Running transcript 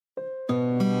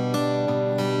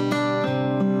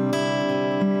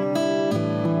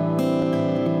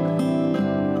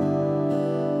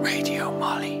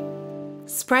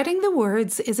Spreading the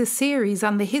Words is a series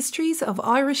on the histories of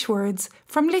Irish words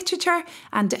from literature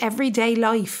and everyday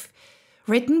life,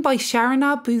 written by Sharon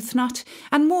Arbuthnot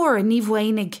and Máire in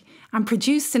Mhaonaigh, and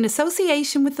produced in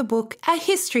association with the book A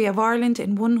History of Ireland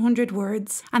in 100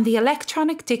 Words and the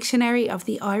Electronic Dictionary of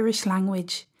the Irish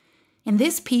Language. In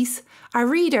this piece, our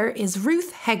reader is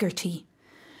Ruth Hegarty.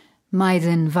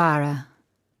 Mhaonaigh,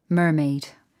 mermaid.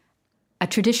 A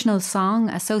traditional song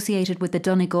associated with the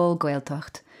Donegal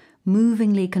Gaeltacht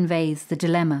movingly conveys the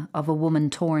dilemma of a woman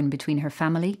torn between her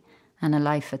family and a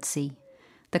life at sea.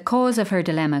 The cause of her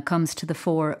dilemma comes to the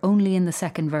fore only in the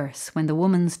second verse, when the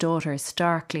woman's daughter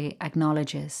starkly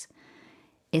acknowledges,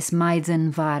 Is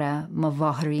Mhaonaigh mo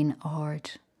bhathaín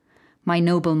ard. My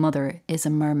noble mother is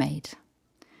a mermaid.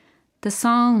 The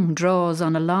song draws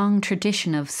on a long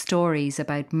tradition of stories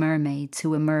about mermaids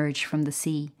who emerge from the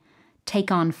sea,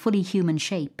 take on fully human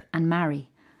shape and marry,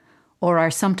 or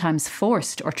are sometimes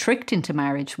forced or tricked into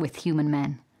marriage with human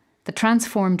men. The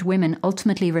transformed women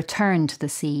ultimately return to the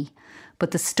sea, but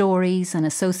the stories and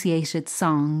associated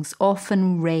songs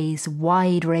often raise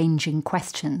wide-ranging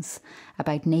questions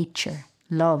about nature,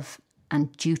 love,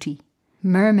 and duty.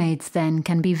 Mermaids, then,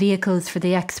 can be vehicles for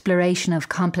the exploration of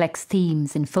complex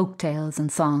themes in folktales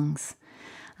and songs.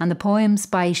 And the poems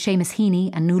by Seamus Heaney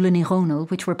and Nuala Ní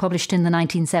Dhomhnaill, which were published in the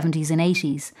 1970s and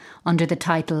 80s under the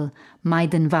title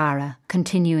Mhaonaigh,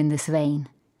 continue in this vein.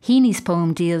 Heaney's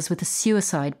poem deals with a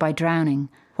suicide by drowning,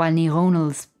 while Ní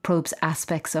Dhomhnaill's probes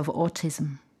aspects of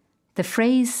autism. The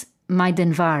phrase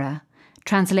Mhaonaigh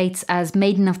translates as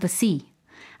maiden of the sea,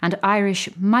 and Irish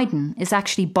Maighdean is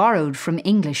actually borrowed from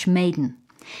English maiden.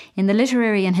 In the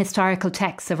literary and historical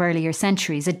texts of earlier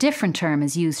centuries, a different term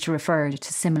is used to refer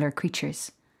to similar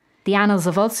creatures. The Annals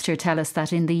of Ulster tell us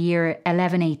that in the year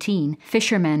 1118,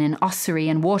 fishermen in Ossory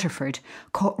and Waterford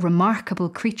caught remarkable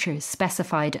creatures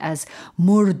specified as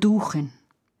muirdúchan.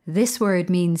 This word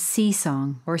means sea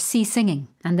song or sea singing,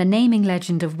 and the naming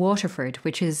legend of Waterford,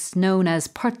 which is known as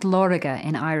Porthlóraga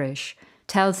in Irish,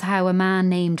 tells how a man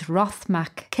named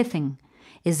Rothmac Kithing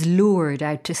is lured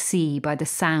out to sea by the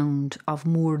sound of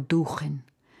muirdúchan.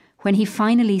 When he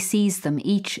finally sees them,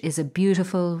 each is a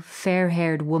beautiful,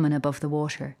 fair-haired woman above the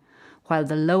water, while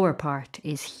the lower part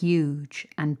is huge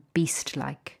and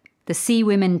beast-like. The sea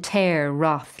women tear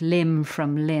Roth limb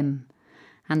from limb,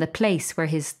 and the place where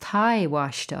his thigh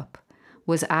washed up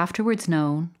was afterwards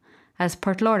known as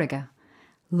Porthlóraga,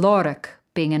 lorach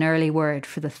being an early word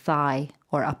for the thigh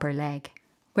or upper leg.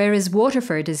 Whereas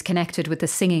Waterford is connected with the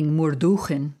singing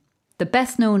muirdúchan, the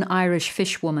best-known Irish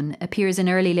fishwoman appears in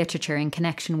early literature in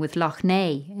connection with Loch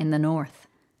Ness in the north.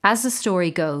 As the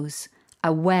story goes,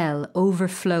 a well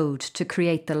overflowed to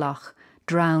create the loch,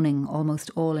 drowning almost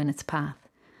all in its path.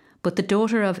 But the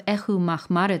daughter of Echu mac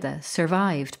Mhaonaigh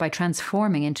survived by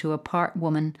transforming into a part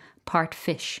woman, part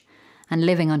fish, and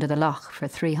living under the loch for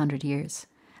 300 years.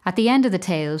 At the end of the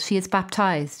tale, she is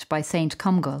baptised by Saint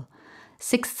Cumgall,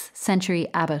 6th century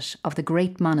abbot of the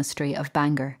great monastery of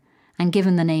Bangor, and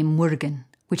given the name Muirgin,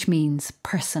 which means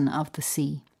person of the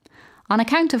sea. On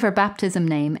account of her baptism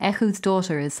name, Echu's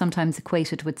daughter is sometimes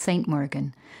equated with Saint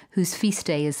Muirgin, whose feast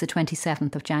day is the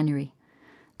 27th of January.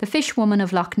 The fishwoman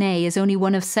of Loch Ness is only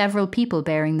one of several people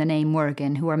bearing the name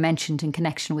Muirgin who are mentioned in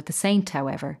connection with the saint,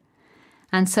 however.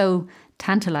 And so,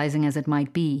 tantalising as it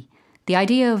might be, the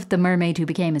idea of the mermaid who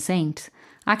became a saint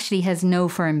actually has no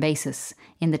firm basis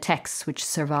in the texts which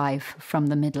survive from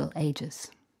the Middle Ages.